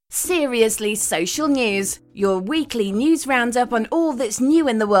Seriously Social News, your weekly news roundup on all that's new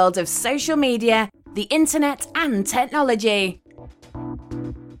in the world of social media, the internet and technology.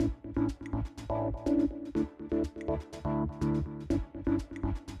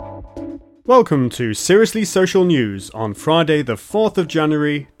 Welcome to Seriously Social News on Friday the 4th of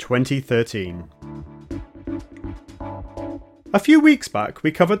January 2013. A few weeks back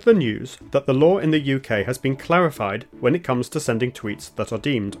we covered the news that the law in the UK has been clarified when it comes to sending tweets that are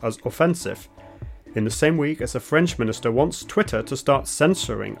deemed as offensive. In the same week as a French minister wants Twitter to start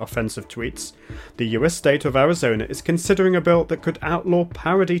censoring offensive tweets, the US state of Arizona is considering a bill that could outlaw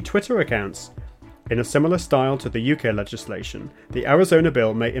parody Twitter accounts. In a similar style to the UK legislation, the Arizona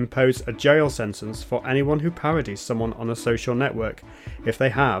bill may impose a jail sentence for anyone who parodies someone on a social network if they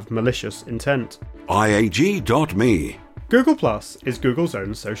have malicious intent. IAG.me. Google Plus is Google's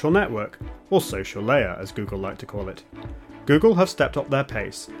own social network, or social layer as Google like to call it. Google have stepped up their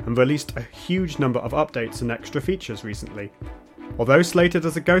pace and released a huge number of updates and extra features recently. Although slated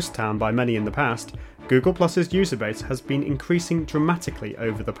as a ghost town by many in the past, Google Plus's user base has been increasing dramatically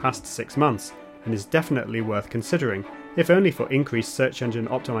over the past 6 months and is definitely worth considering, if only for increased search engine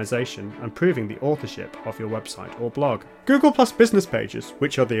optimization and proving the authorship of your website or blog. Google Plus business pages,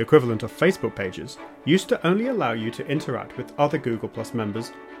 which are the equivalent of Facebook pages, used to only allow you to interact with other Google Plus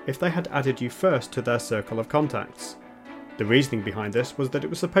members if they had added you first to their circle of contacts. The reasoning behind this was that it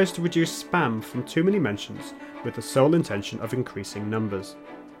was supposed to reduce spam from too many mentions with the sole intention of increasing numbers.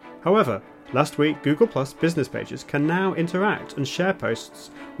 However, last week Google Plus business pages can now interact and share posts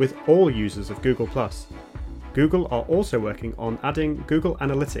with all users of Google Plus. Google are also working on adding Google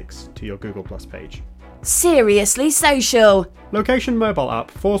Analytics to your Google Plus page. Seriously Social. Location mobile app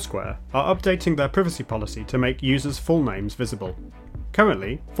Foursquare are updating their privacy policy to make users' full names visible.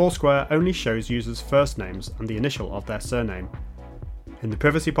 Currently, Foursquare only shows users' first names and the initial of their surname. In the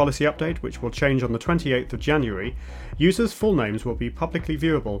privacy policy update, which will change on the 28th of January, users' full names will be publicly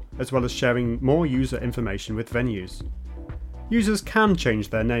viewable, as well as sharing more user information with venues. Users can change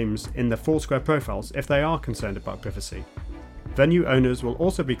their names in their Foursquare profiles if they are concerned about privacy. Venue owners will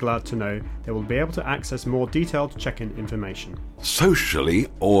also be glad to know they will be able to access more detailed check-in information. Socially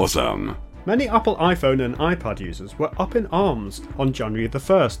awesome. Many Apple iPhone and iPad users were up in arms on January the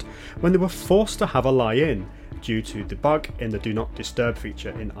 1st when they were forced to have a lie-in due to the bug in the Do Not Disturb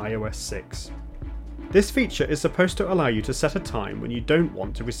feature in iOS 6. This feature is supposed to allow you to set a time when you don't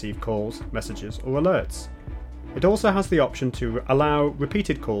want to receive calls, messages or alerts. It also has the option to allow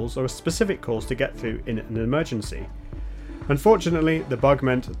repeated calls or specific calls to get through in an emergency. Unfortunately, the bug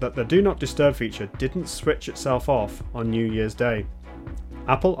meant that the Do Not Disturb feature didn't switch itself off on New Year's Day.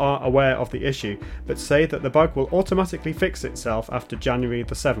 Apple are aware of the issue, but say that the bug will automatically fix itself after January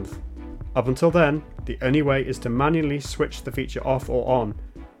the 7th. Up until then, the only way is to manually switch the feature off or on.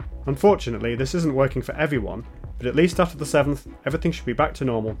 Unfortunately, this isn't working for everyone, but at least after the 7th, everything should be back to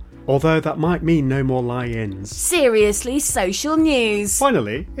normal, although that might mean no more lie-ins. Seriously Social News.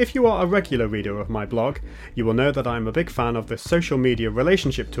 Finally, if you are a regular reader of my blog, you will know that I am a big fan of the social media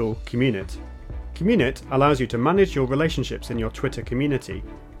relationship tool Commun.it. Commun.it allows you to manage your relationships in your Twitter community,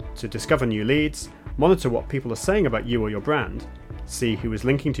 to discover new leads, monitor what people are saying about you or your brand, see who is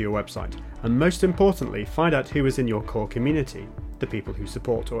linking to your website, and most importantly, find out who is in your core community, the people who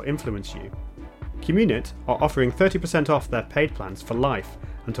support or influence you. Commun.it are offering 30% off their paid plans for life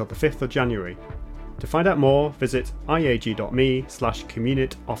until the 5th of January. To find out more, visit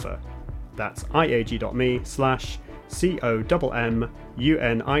iag.me/communit offer. That's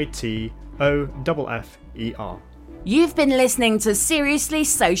iag.me/COMMUNITOFFER. You've been listening to Seriously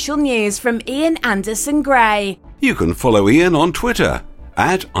Social News from Ian Anderson Gray. You can follow Ian on Twitter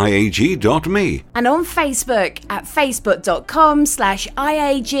at IAG.me and on Facebook at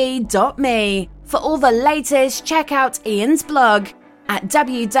facebook.com/IAG.me. For all the latest, check out Ian's blog at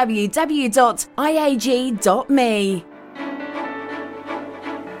www.iag.me.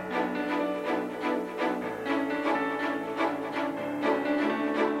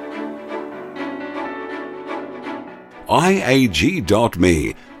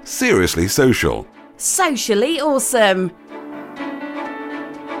 IAG.me. Seriously Social. Socially awesome.